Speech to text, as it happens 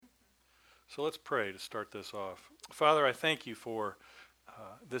So let's pray to start this off. Father, I thank you for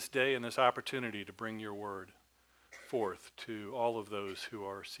this day and this opportunity to bring your word forth to all of those who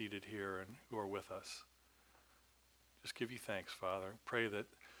are seated here and who are with us. Just give you thanks, Father. Pray that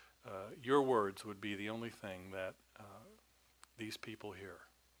your words would be the only thing that these people hear.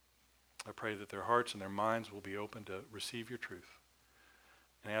 I pray that their hearts and their minds will be open to receive your truth.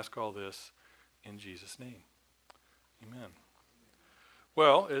 And ask all this in Jesus' name. Amen.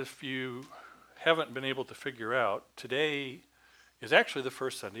 Well, if you haven't been able to figure out, today is actually the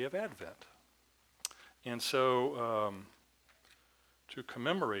first Sunday of Advent. And so to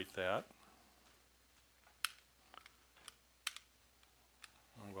commemorate that,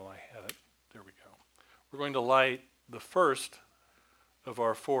 well, I had it. There we go. We're going to light the first of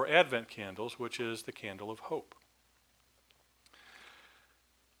our 4 Advent candles, which is the candle of hope.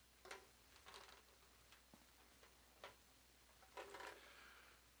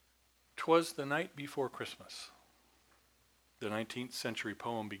 'Twas the night before Christmas. The 19th century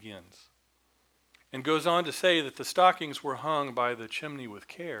poem begins and goes on to say that the stockings were hung by the chimney with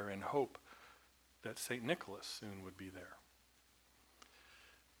care in hope that St. Nicholas soon would be there.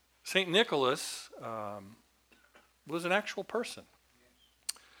 St. Nicholas was an actual person.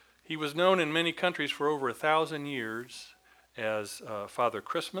 He was known in many countries for over 1,000 years as Father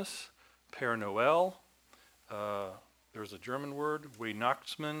Christmas, Père Noël. There's a German word,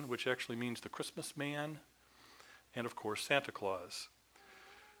 Weihnachtsmann, which actually means the Christmas man, and of course Santa Claus.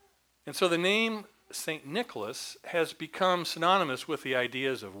 And so the name St. Nicholas has become synonymous with the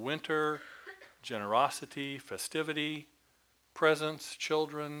ideas of winter, generosity, festivity, presents,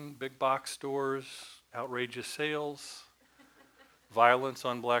 children, big box stores, outrageous sales, violence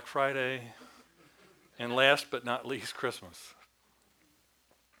on Black Friday, and last but not least, Christmas.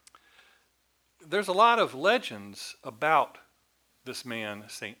 There's a lot of legends about this man,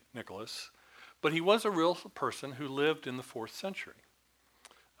 St. Nicholas, but he was a real person who lived in the 4th century.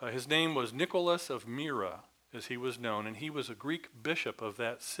 His name was Nicholas of Myra, as he was known, and he was a Greek bishop of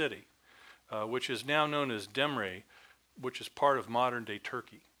that city, which is now known as Demre, which is part of modern-day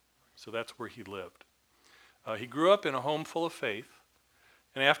Turkey. So that's where he lived. He grew up in a home full of faith,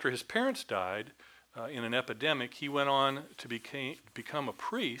 and after his parents died in an epidemic, he went on to become a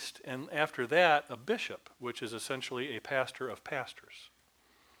priest, and after that, a bishop, which is essentially a pastor of pastors.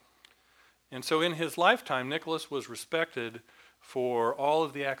 And so in his lifetime, Nicholas was respected for all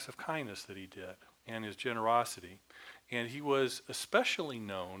of the acts of kindness that he did and his generosity. And he was especially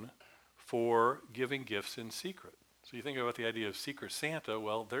known for giving gifts in secret. So you think about the idea of secret Santa,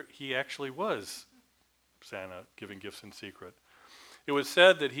 well, he actually was Santa giving gifts in secret. It was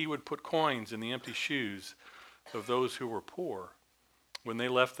said that he would put coins in the empty shoes of those who were poor when they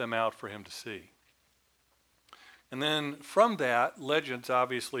left them out for him to see. And then from that, legends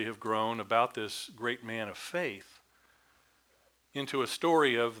obviously have grown about this great man of faith into a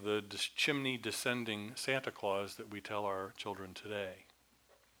story of the chimney descending Santa Claus that we tell our children today.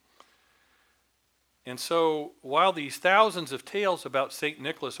 And so while these thousands of tales about St.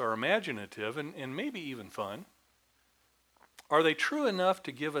 Nicholas are imaginative and maybe even fun, are they true enough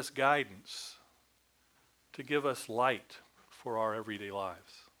to give us guidance, to give us light for our everyday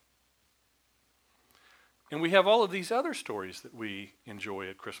lives? And we have all of these other stories that we enjoy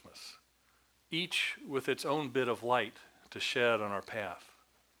at Christmas, each with its own bit of light to shed on our path.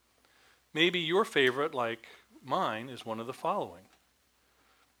 Maybe your favorite, like mine, is one of the following.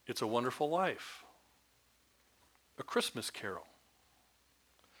 It's a Wonderful Life, A Christmas Carol,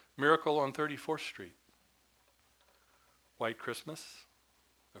 Miracle on 34th Street, White Christmas,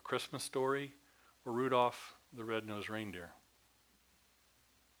 A Christmas Story, or Rudolph the Red-Nosed Reindeer.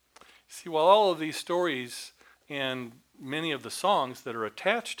 See, while all of these stories and many of the songs that are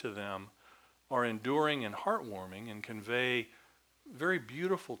attached to them are enduring and heartwarming and convey very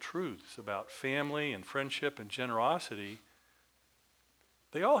beautiful truths about family and friendship and generosity,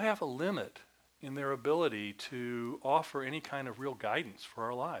 they all have a limit in their ability to offer any kind of real guidance for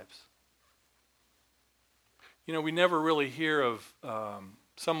our lives. You know, we never really hear of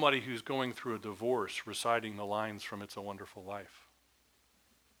somebody who's going through a divorce reciting the lines from It's a Wonderful Life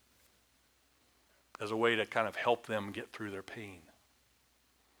as a way to kind of help them get through their pain.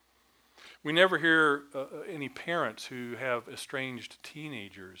 We never hear any parents who have estranged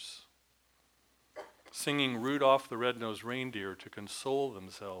teenagers singing Rudolph the Red-Nosed Reindeer to console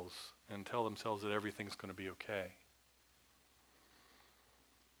themselves and tell themselves that everything's going to be okay.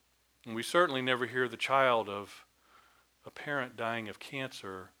 And we certainly never hear the child of a parent dying of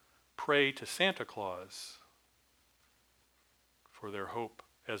cancer pray to Santa Claus for their hope,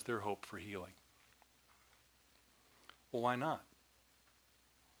 as their hope for healing. Well, why not?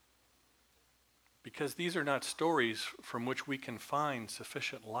 because these are not stories from which we can find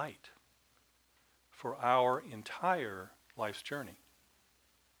sufficient light for our entire life's journey.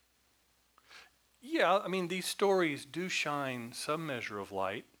 Yeah, I mean, these stories do shine some measure of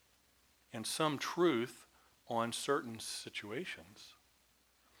light and some truth on certain situations,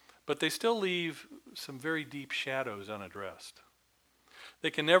 but they still leave some very deep shadows unaddressed. They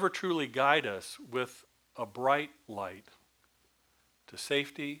can never truly guide us with a bright light to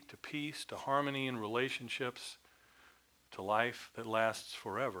safety, to peace, to harmony in relationships, to life that lasts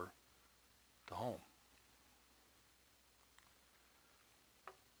forever, to home.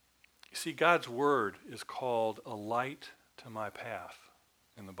 You see, God's word is called a light to my path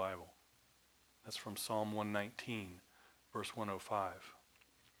in the Bible. That's from Psalm 119, verse 105.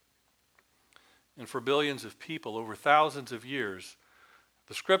 And for billions of people over thousands of years,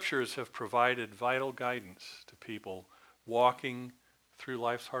 the scriptures have provided vital guidance to people walking through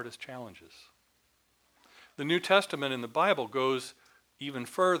life's hardest challenges. The New Testament in the Bible goes even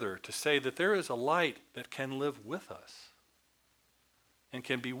further to say that there is a light that can live with us and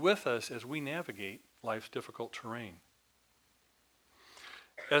can be with us as we navigate life's difficult terrain.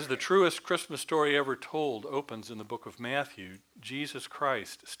 As the truest Christmas story ever told opens in the book of Matthew, Jesus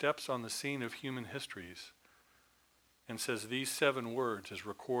Christ steps on the scene of human histories and says these 7 words as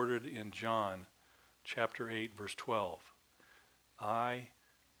recorded in John chapter 8, verse 12. I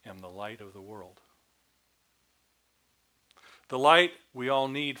am the light of the world. The light we all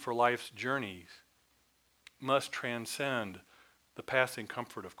need for life's journeys must transcend the passing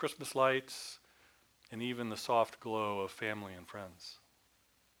comfort of Christmas lights and even the soft glow of family and friends.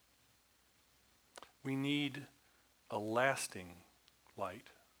 We need a lasting light,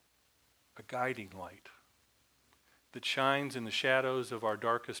 a guiding light that shines in the shadows of our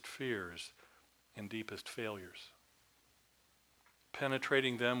darkest fears and deepest failures,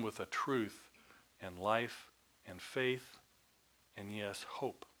 penetrating them with a truth and life and faith and, yes,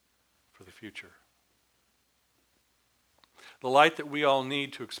 hope for the future. The light that we all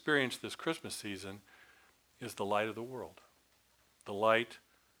need to experience this Christmas season is the light of the world, the light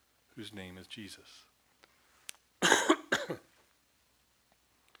whose name is Jesus.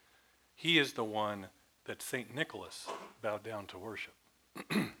 He is the one that St. Nicholas bowed down to worship.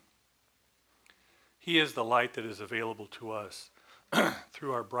 He is the light that is available to us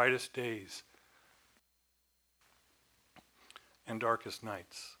through our brightest days and darkest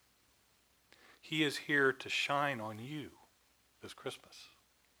nights. He is here to shine on you this Christmas,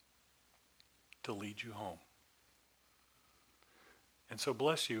 to lead you home. And so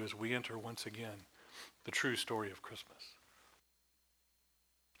bless you as we enter once again the true story of Christmas.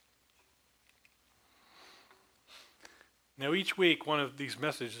 Now each week one of these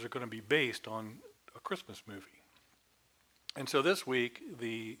messages are going to be based on a Christmas movie. And so this week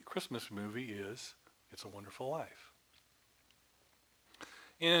the Christmas movie is It's a Wonderful Life.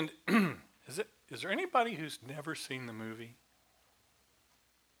 And is there anybody who's never seen the movie?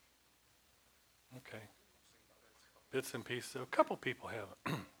 Okay. Bits and pieces. A couple people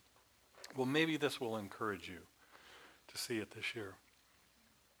haven't. Well, maybe this will encourage you to see it this year.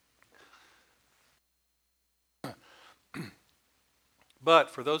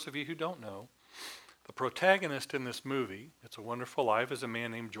 But for those of you who don't know, the protagonist in this movie, It's a Wonderful Life, is a man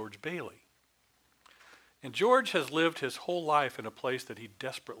named George Bailey. And George has lived his whole life in a place that he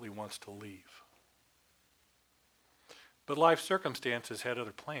desperately wants to leave. But life circumstances had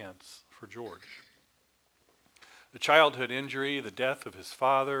other plans for George. The childhood injury, the death of his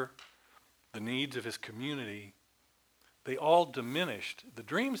father, the needs of his community, they all diminished the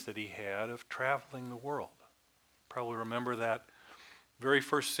dreams that he had of traveling the world. Probably remember that very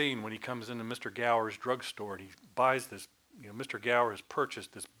first scene when he comes into Mr. Gower's drugstore and he buys this, Mr. Gower has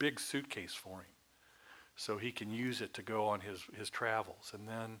purchased this big suitcase for him so he can use it to go on his travels. And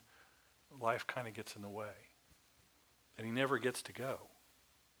then life kind of gets in the way. And he never gets to go.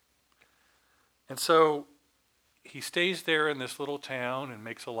 And so he stays there in this little town and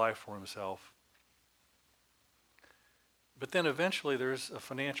makes a life for himself. But then eventually there's a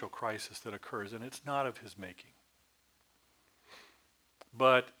financial crisis that occurs, and it's not of his making.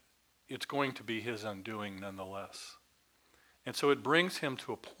 But it's going to be his undoing nonetheless. And so it brings him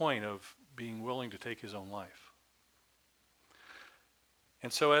to a point of being willing to take his own life.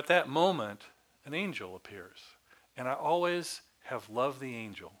 And so at that moment, an angel appears. And I always have loved the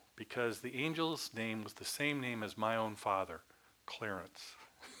angel because the angel's name was the same name as my own father, Clarence.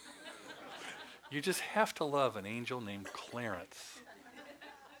 You just have to love an angel named Clarence.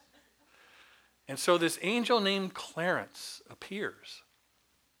 And so this angel named Clarence appears.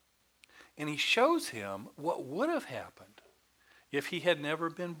 And he shows him what would have happened if he had never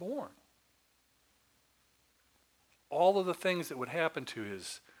been born. all of the things that would happen to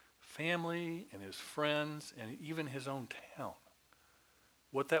his family and his friends and even his own town.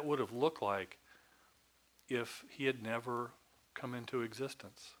 What that would have looked like if he had never come into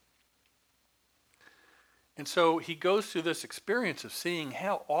existence. And so he goes through this experience of seeing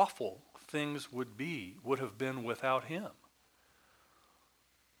how awful things would have been without him.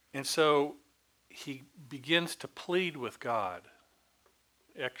 And so he begins to plead with God.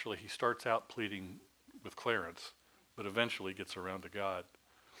 Actually, he starts out pleading with Clarence, but eventually gets around to God.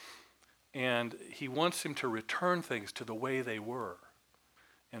 And he wants him to return things to the way they were.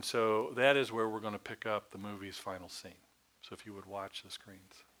 And so that is where we're going to pick up the movie's final scene. So if you would watch the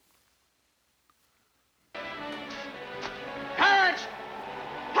screens. Clarence!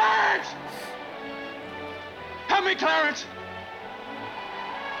 Clarence! Help me, Clarence!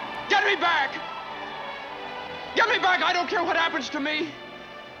 Get me back! Get me back! I don't care what happens to me!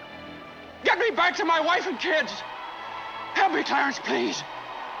 Get me back to my wife and kids! Help me, Clarence, please!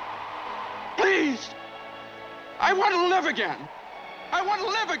 Please! I want to live again! I want to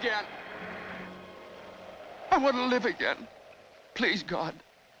live again! I want to live again. Please, God,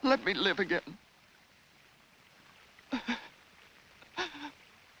 let me live again.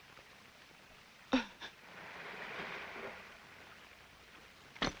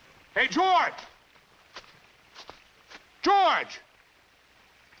 Hey, George! George!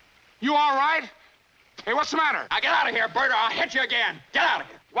 You all right? Hey, what's the matter? Now get out of here, Bert, or I'll hit you again. Get out of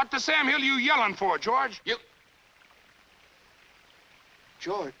here. What the Sam Hill you yelling for, George?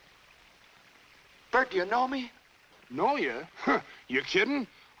 George. Bert, do you know me? Know you? You kidding?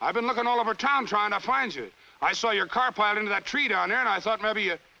 I've been looking all over town trying to find you. I saw your car piled into that tree down there, and I thought maybe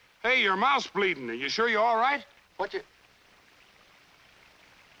you... Hey, your mouth's bleeding. Are you sure you're all right? What you...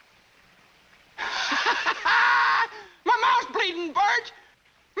 My mouth's bleeding, Bert!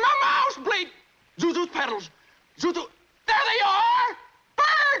 My mouth's bleeding! Zuzu's pedals. Zuzu... There they are!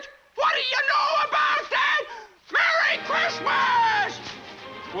 Bert! What do you know about that? Merry Christmas!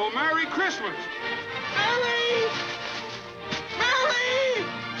 Well, Merry Christmas. Merry! Merry!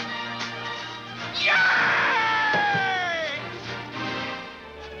 Yay!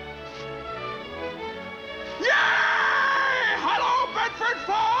 Yay! Hello, Bedford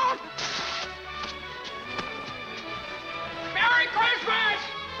Falls! Merry Christmas!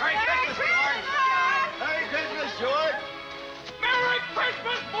 Merry Christmas, George! Merry Christmas, George! Merry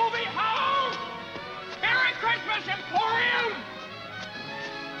Christmas, movie house! Merry Christmas, Emporium!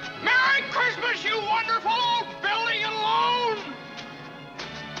 Merry Christmas, you wonderful old building and loan!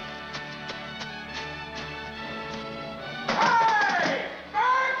 Hey!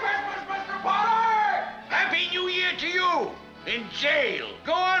 Merry Christmas, Mr. Potter! Happy New Year to you! In jail.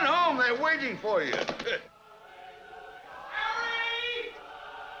 Go on home, they're waiting for you.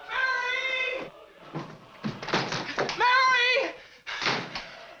 Mary!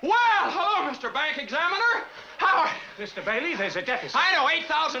 Well, hello, Mr. Bank Examiner. How are you? Mr. Bailey, there's a deficit. I know,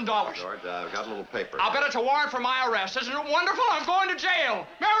 $8,000. George, I've got a little paper. I'll bet it's a warrant for my arrest. Isn't it wonderful? I'm going to jail.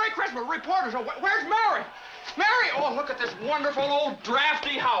 Merry Christmas. Reporters are... Where's Mary? Mary! Oh, look at this wonderful old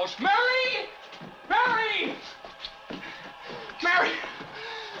drafty house. Mary! Mary! Mary!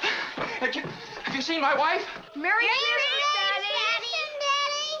 Have you seen my wife? Merry Christmas,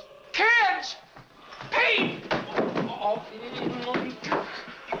 Daddy! Kids! Pete! Oh.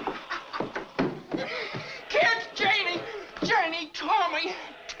 Kids! Janie! Janie! Tommy!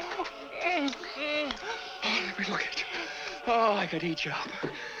 Oh, let me look at you. Oh, I could eat you up.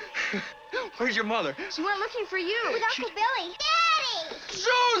 Where's your mother? She went looking for you. With Uncle Billy. Daddy!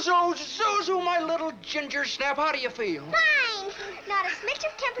 Zuzu, my little ginger snap. How do you feel? Fine. Not a smidge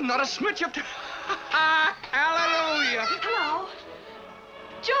of temper. Not a smidge of... Hallelujah. Hello?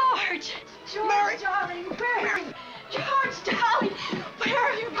 George! George, Mary. darling, where are you? George, darling, where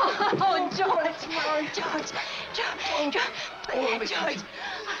are you? Oh, George, George, George.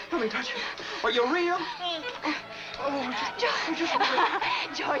 Let me touch you. Are you real?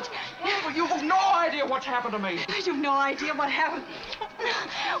 George. You've no idea what's happened to me. You've no idea what happened.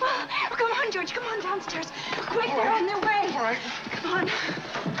 Well, come on, George, come on downstairs. Quick, they're on their way. All right. Come on.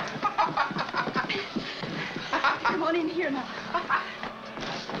 Come on in here now.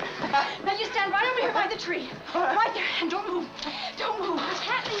 Now you stand right over here by the tree. Right there, and don't move. Don't move. What's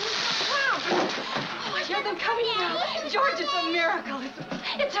happening? Oh, I hear them coming now. George, it's a miracle.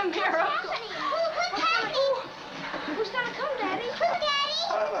 It's a miracle. What's happening? Who's gonna come, Daddy? Who, Daddy?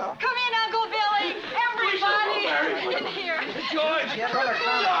 Come in, Uncle Billy. Everybody in here. George! Brother,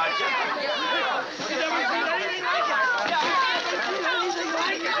 come on.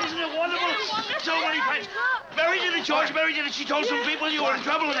 Isn't it wonderful? So many friends. Mary, did Hey, George, Mary did it. She told some people you were in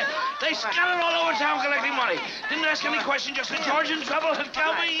trouble, and they scattered all over town collecting money. Didn't ask any questions, just said, George in trouble.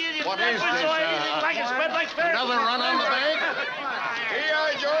 Tell me, What is this, like a spread like fair. another run on the bank?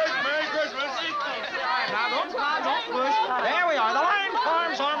 Here, George. Merry Christmas. Now, don't push. There we are. The line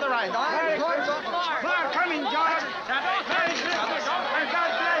forms on the right. The line forms on the right. Now, coming, George. Now, don't Merry Christmas. And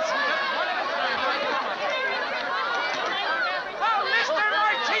God bless you. Oh, Mr.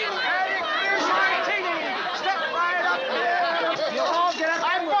 Martini. Here's Martini. Step right up here. You'll all get up.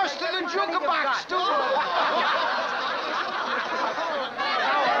 I busted the jukebox, too.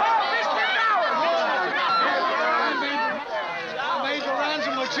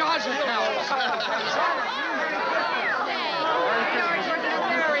 George is I'm not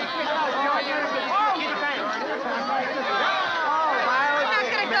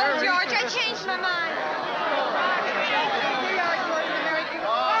gonna go, George. I changed my mind.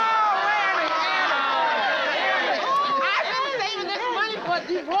 I've been saving this money for a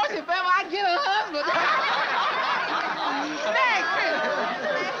divorce if ever I get a husband. Merry Christmas.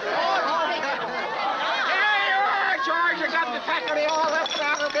 Here you are, George. You got the faculty all left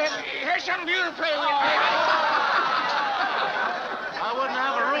out of it. Here's something you to play with, baby. I wouldn't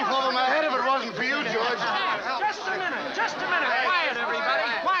have a roof over my head if it wasn't for you, George. Just a minute. Just a minute. Quiet, everybody.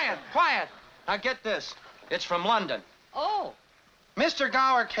 Quiet. Now get this. It's from London. Oh. Mr.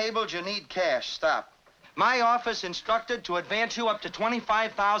 Gower cabled you need cash. Stop. My office instructed to advance you up to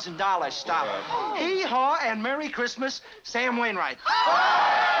 $25,000. Stop. Hee-haw and Merry Christmas, Sam Wainwright.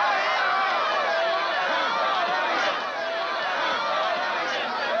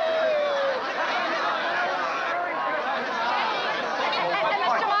 And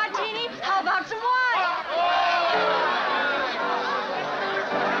Mr. Martini, how about some wine?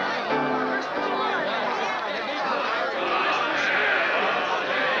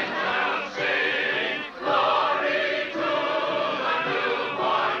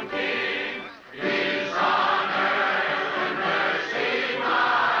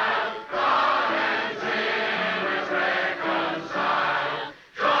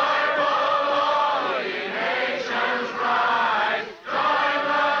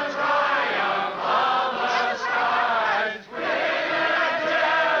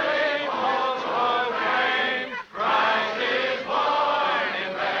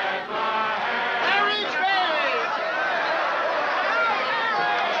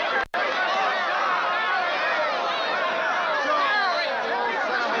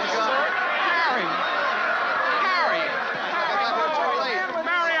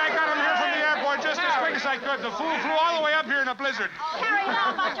 The fool flew all the way up here in a blizzard. Harry,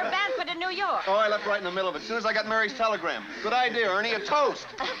 how about your banquet in New York? Oh, I left right in the middle of it. As soon as I got Mary's telegram. Good idea, Ernie. A toast.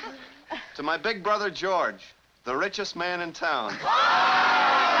 To my big brother, George, the richest man in town.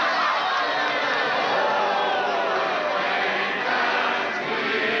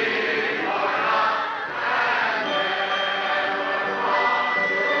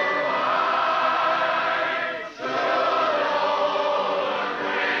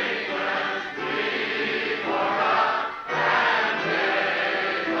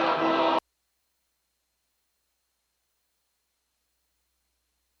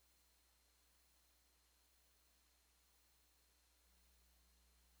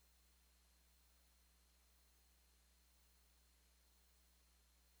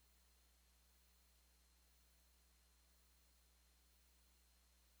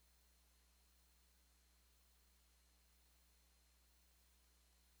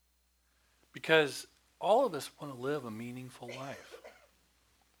 Because all of us want to live a meaningful life.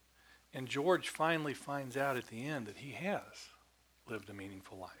 And George finally finds out at the end that he has lived a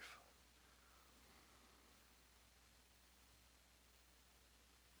meaningful life.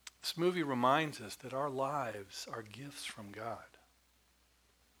 This movie reminds us that our lives are gifts from God.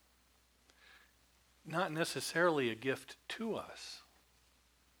 Not necessarily a gift to us,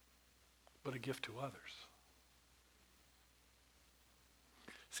 but a gift to others.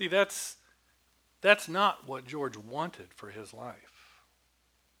 See, that's not what George wanted for his life.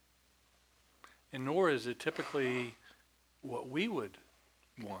 And nor is it typically what we would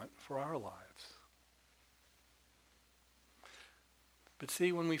want for our lives. But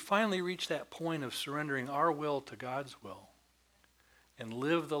see, when we finally reach that point of surrendering our will to God's will and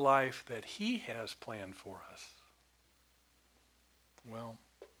live the life that He has planned for us, well,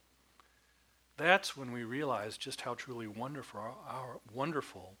 that's when we realize just how truly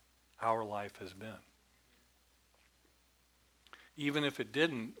wonderful our life has been. Even if it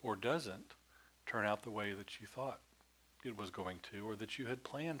didn't or doesn't turn out the way that you thought it was going to or that you had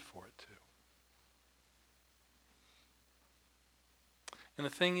planned for it to. And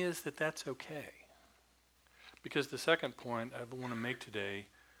the thing is that that's okay. Because the second point I want to make today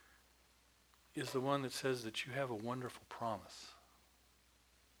is the one that says that you have a wonderful promise.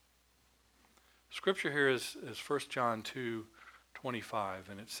 Scripture here is 1 John 2:25,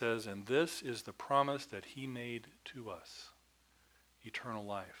 and it says, "And this is the promise that he made to us, eternal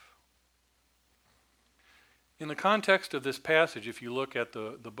life." In the context of this passage, if you look at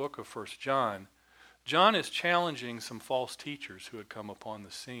the book of 1 John, John is challenging some false teachers who had come upon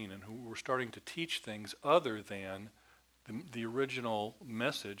the scene and who were starting to teach things other than the original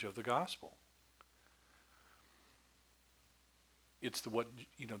message of the gospel.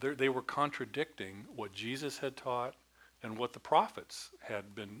 They were contradicting what Jesus had taught and what the prophets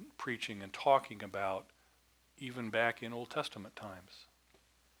had been preaching and talking about even back in Old Testament times.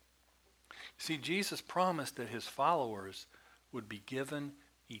 See, Jesus promised that his followers would be given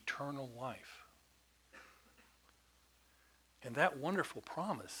eternal life. And that wonderful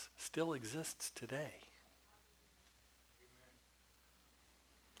promise still exists today.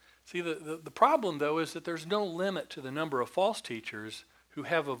 See, the problem, though, is that there's no limit to the number of false teachers who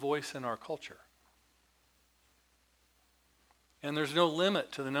have a voice in our culture. And there's no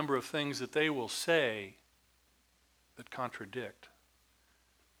limit to the number of things that they will say that contradict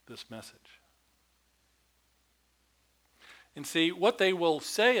this message. And see, what they will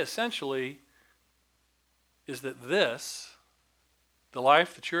say essentially is that the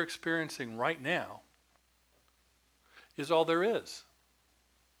life that you're experiencing right now, is all there is.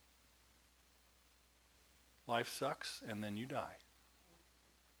 Life sucks, and then you die.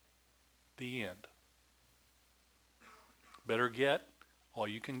 The end. Better get all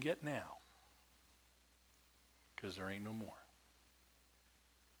you can get now, because there ain't no more.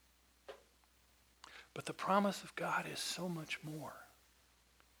 But the promise of God is so much more.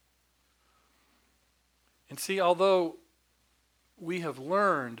 And see, although we have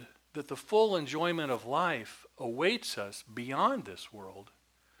learned that the full enjoyment of life awaits us beyond this world,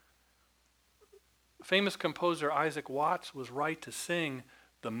 famous composer Isaac Watts was right to sing,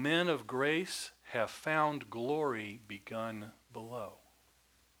 "The men of grace have found glory begun below."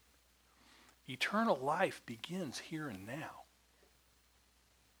 Eternal life begins here and now.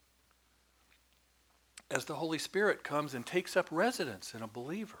 As the Holy Spirit comes and takes up residence in a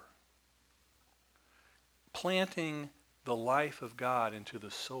believer, planting the life of God into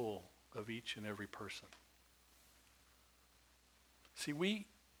the soul of each and every person. See, we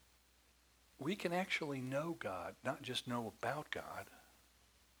can actually know God, not just know about God.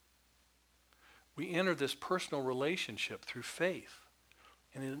 We enter this personal relationship through faith,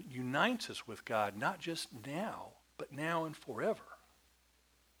 and it unites us with God, not just now, but now and forever.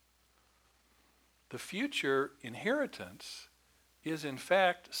 The future inheritance is in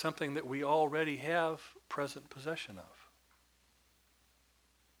fact something that we already have present possession of.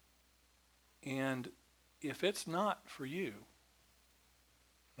 And if it's not for you,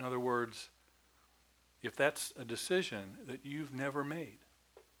 in other words, if that's a decision that you've never made,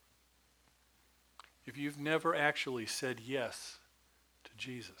 if you've never actually said yes to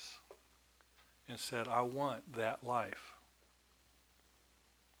Jesus and said, "I want that life,"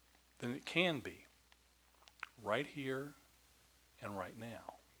 then it can be right here and right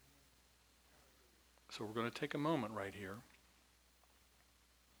now. So we're going to take a moment right here,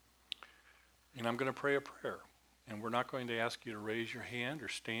 and I'm going to pray a prayer. And we're not going to ask you to raise your hand or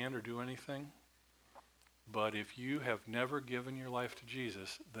stand or do anything. But if you have never given your life to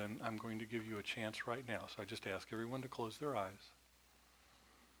Jesus, then I'm going to give you a chance right now. So I just ask everyone to close their eyes.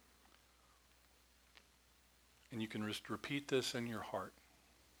 And you can just repeat this in your heart.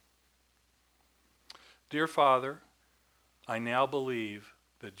 Dear Father, I now believe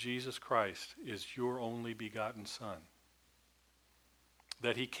that Jesus Christ is your only begotten Son,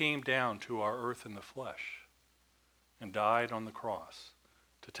 that he came down to our earth in the flesh and died on the cross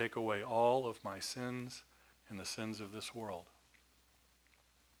to take away all of my sins and the sins of this world.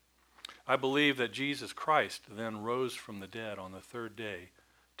 I believe that Jesus Christ then rose from the dead on the third day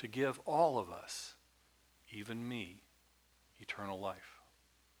to give all of us, even me, eternal life.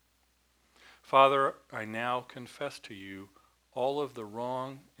 Father, I now confess to you all of the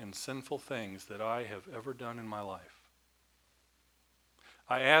wrong and sinful things that I have ever done in my life.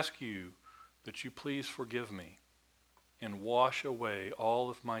 I ask you that you please forgive me and wash away all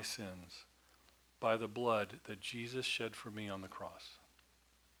of my sins by the blood that Jesus shed for me on the cross.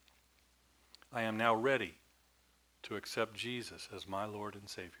 I am now ready to accept Jesus as my Lord and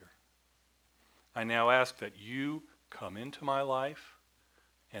Savior. I now ask that you come into my life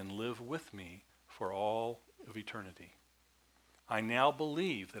and live with me for all of eternity. I now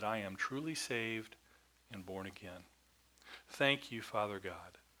believe that I am truly saved and born again. Thank you, Father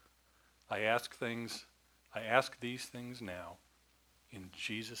God. I ask things I ask these things now in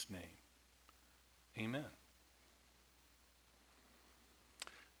Jesus' name. Amen.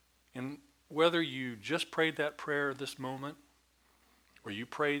 And whether you just prayed that prayer this moment, or you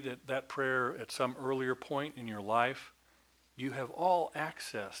prayed that prayer at some earlier point in your life, you have all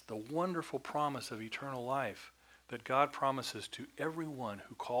accessed the wonderful promise of eternal life that God promises to everyone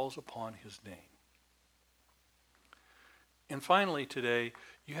who calls upon his name. And finally today,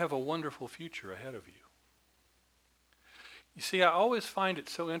 you have a wonderful future ahead of you. You see, I always find it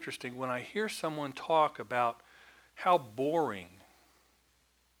so interesting when I hear someone talk about how boring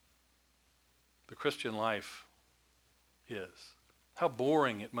the Christian life is, how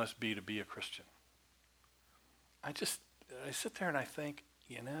boring it must be to be a Christian. I sit there and I think,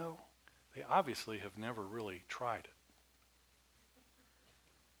 they obviously have never really tried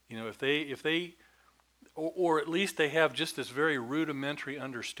it. If they, or at least they have just this very rudimentary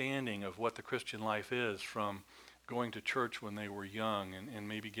understanding of what the Christian life is from going to church when they were young and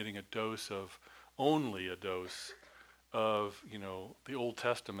maybe getting only a dose of, the Old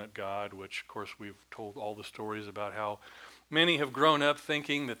Testament God, which of course we've told all the stories about how many have grown up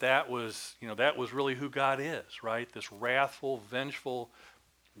thinking that was really who God is, right? This wrathful, vengeful,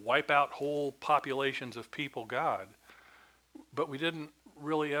 wipe out whole populations of people God. But we didn't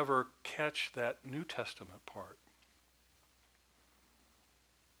really ever catch that New Testament part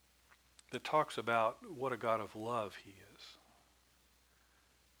that talks about what a God of love he is.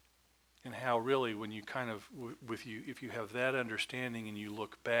 And how really when you if you have that understanding and you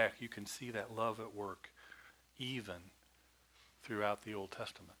look back, you can see that love at work even throughout the Old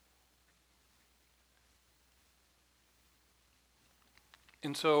Testament.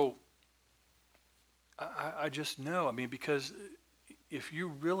 And so I just know, because if you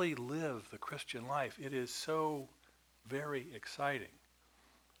really live the Christian life, it is so very exciting.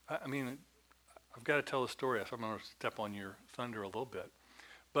 I've got to tell a story, so I'm going to step on your thunder a little bit.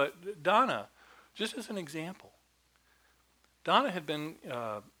 But Donna, just as an example, Donna had been,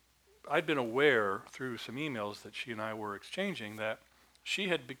 I'd been aware through some emails that she and I were exchanging that she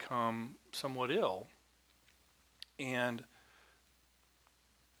had become somewhat ill. And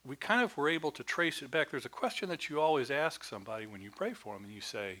we kind of were able to trace it back. There's a question that you always ask somebody when you pray for them, and you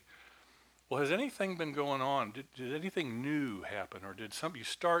say, well, has anything been going on? Did anything new happen? Or did you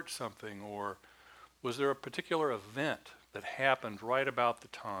start something? Or was there a particular event that happened right about the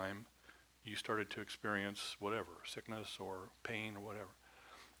time you started to experience whatever, sickness or pain or whatever?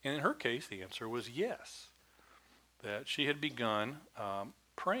 And in her case, the answer was yes, that she had begun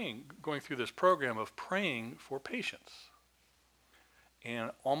praying, going through this program of praying for patience.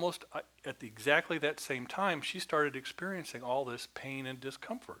 And almost at exactly that same time, she started experiencing all this pain and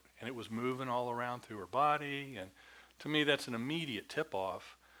discomfort. And it was moving all around through her body. And to me, that's an immediate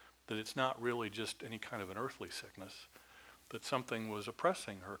tip-off that it's not really just any kind of an earthly sickness, that something was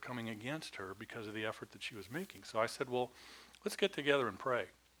oppressing her, coming against her because of the effort that she was making. So I said, well, let's get together and pray.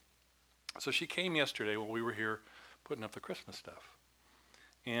 So she came yesterday while we were here putting up the Christmas stuff.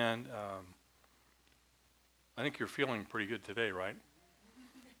 And I think you're feeling pretty good today, right?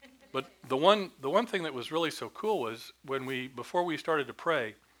 But the one thing that was really so cool was before we started to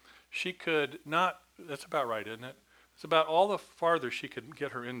pray, she could not, that's about right, isn't it? It's about all the farther she could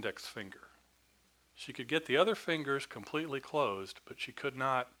get her index finger. She could get the other fingers completely closed, but she could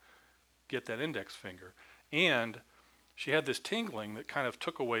not get that index finger. And she had this tingling that kind of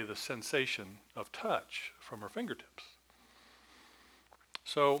took away the sensation of touch from her fingertips.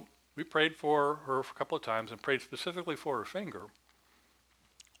 So we prayed for her a couple of times and prayed specifically for her finger.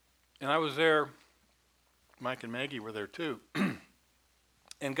 And I was there, Mike and Maggie were there too,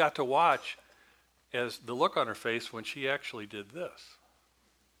 and got to watch as the look on her face when she actually did this.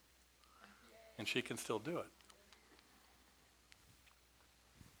 And she can still do it.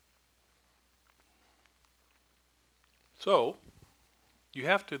 So, you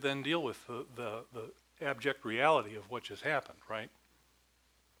have to then deal with the abject reality of what just happened, right?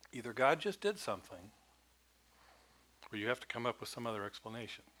 Either God just did something, or you have to come up with some other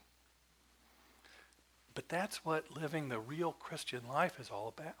explanation. But that's what living the real Christian life is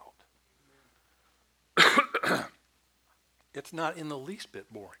all about. It's not in the least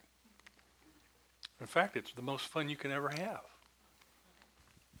bit boring. In fact, it's the most fun you can ever have.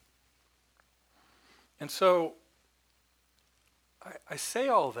 And so, I say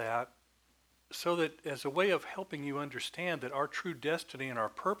all that so that as a way of helping you understand that our true destiny and our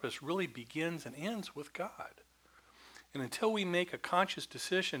purpose really begins and ends with God. And until we make a conscious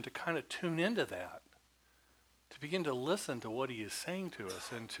decision to kind of tune into that, to begin to listen to what he is saying to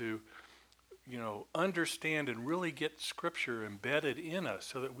us and to understand and really get Scripture embedded in us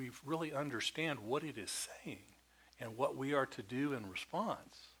so that we really understand what it is saying and what we are to do in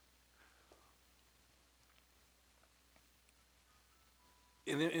response.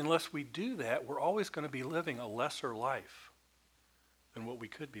 And unless we do that, we're always going to be living a lesser life than what we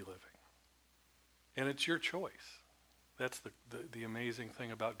could be living. And it's your choice. That's the amazing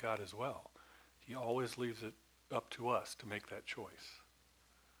thing about God as well. He always leaves it up to us to make that choice.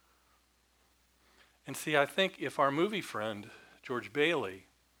 And see, I think if our movie friend, George Bailey,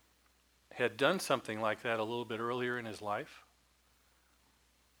 had done something like that a little bit earlier in his life,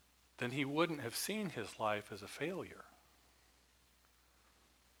 then he wouldn't have seen his life as a failure.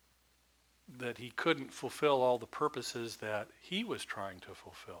 That he couldn't fulfill all the purposes that he was trying to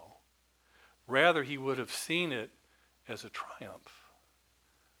fulfill. Rather, he would have seen it as a triumph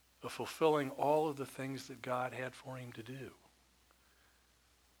of fulfilling all of the things that God had for him to do.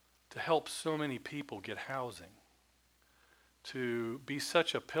 To help so many people get housing, to be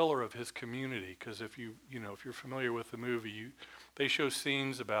such a pillar of his community. Because if you're familiar with the movie, they show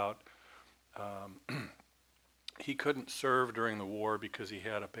scenes about he couldn't serve during the war because he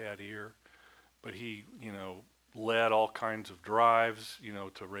had a bad ear, but he led all kinds of drives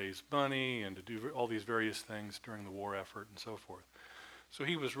to raise money and to do all these various things during the war effort and so forth. So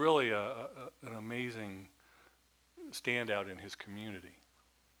he was really an amazing standout in his community.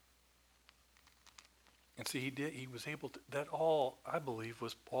 And see, he was able to, that all, I believe,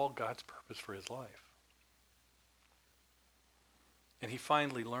 was all God's purpose for his life. And he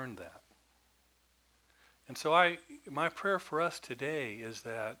finally learned that. And so my prayer for us today is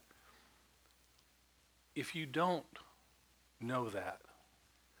that if you don't know that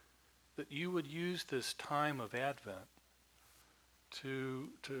you would use this time of Advent to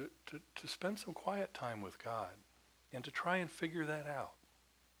spend some quiet time with God and to try and figure that out.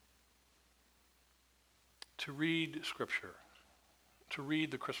 To read Scripture, to read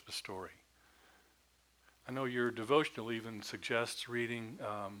the Christmas story. I know your devotional even suggests reading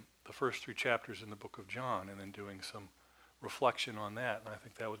the first 3 chapters in the book of John and then doing some reflection on that, and I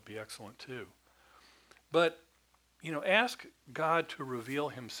think that would be excellent too. But, ask God to reveal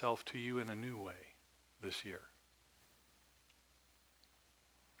himself to you in a new way this year.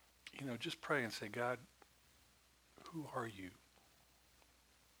 Just pray and say, God, who are you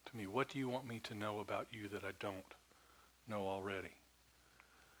to me? What do you want me to know about you that I don't know already?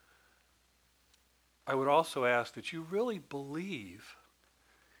 I would also ask that you really believe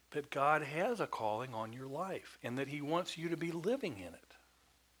that God has a calling on your life and that he wants you to be living in it.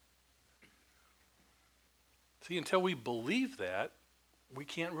 See, until we believe that, we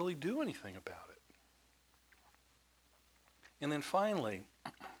can't really do anything about it. And then finally,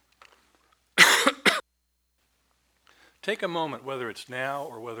 take a moment, whether it's now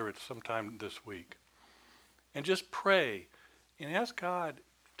or whether it's sometime this week, and just pray and ask God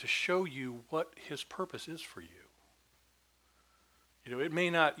to show you what his purpose is for you.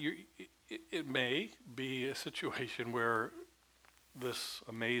 It may be a situation where this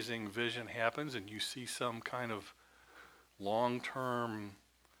amazing vision happens and you see some kind of long-term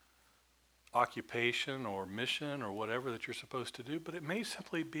occupation or mission or whatever that you're supposed to do, but it may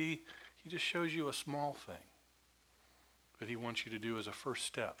simply be he just shows you a small thing that he wants you to do as a first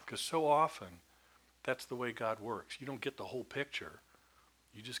step, because so often that's the way God works. You don't get the whole picture.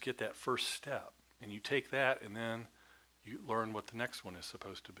 You just get that first step, and you take that and then you learn what the next one is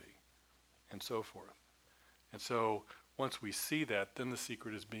supposed to be, and so forth. And so once we see that, then the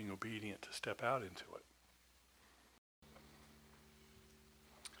secret is being obedient to step out into it.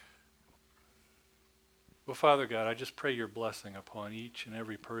 Well, Father God, I just pray your blessing upon each and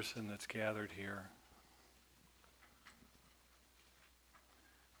every person that's gathered here.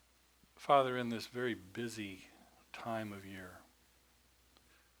 Father, in this very busy time of year,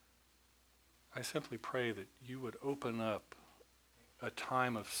 I simply pray that you would open up a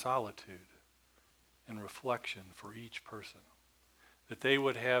time of solitude and reflection for each person, that they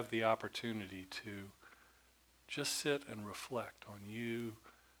would have the opportunity to just sit and reflect on you,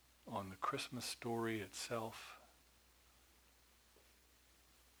 on the Christmas story itself,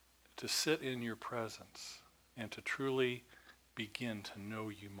 to sit in your presence and to truly begin to know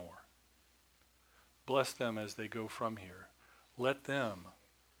you more. Bless them as they go from here. Let them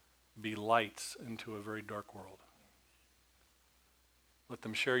be lights into a very dark world. Let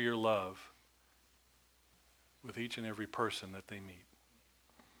them share your love with each and every person that they meet.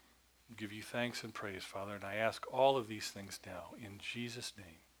 I give you thanks and praise, Father, and I ask all of these things now in Jesus'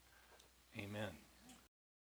 name. Amen.